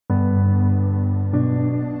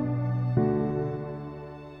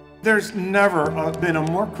There's never been a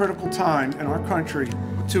more critical time in our country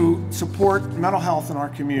to support mental health in our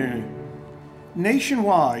community.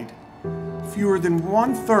 Nationwide, fewer than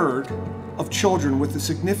 1/3 of children with a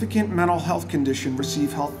significant mental health condition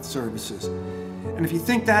receive health services. And if you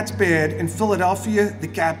think that's bad, in Philadelphia, the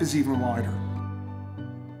gap is even wider.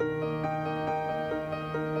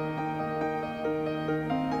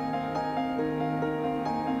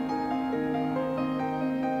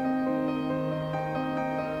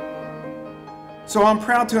 So I'm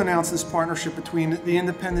proud to announce this partnership between the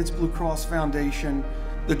Independence Blue Cross Foundation,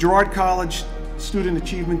 the Girard College Student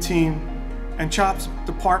Achievement Team, and CHOP's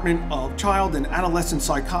Department of Child and Adolescent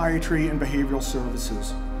Psychiatry and Behavioral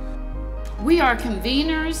Services. We are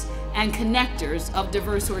conveners and connectors of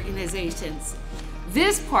diverse organizations.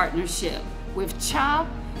 This partnership with CHOP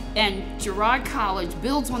and Girard College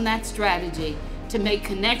builds on that strategy to make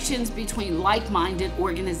connections between like-minded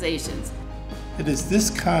organizations. It is this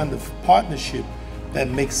kind of partnership that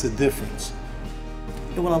makes a difference.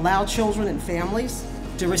 It will allow children and families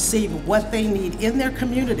to receive what they need in their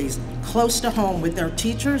communities, close to home with their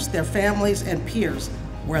teachers, their families, and peers,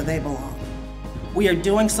 where they belong. We are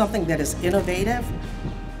doing something that is innovative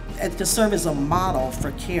and to serve as a model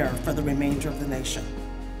for care for the remainder of the nation.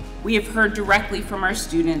 We have heard directly from our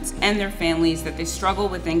students and their families that they struggle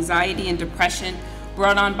with anxiety and depression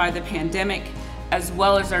brought on by the pandemic, as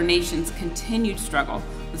well as our nation's continued struggle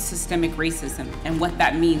with systemic racism and what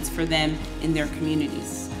that means for them in their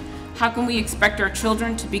communities. How can we expect our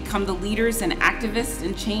children to become the leaders and activists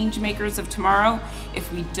and change makers of tomorrow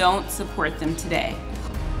if we don't support them today?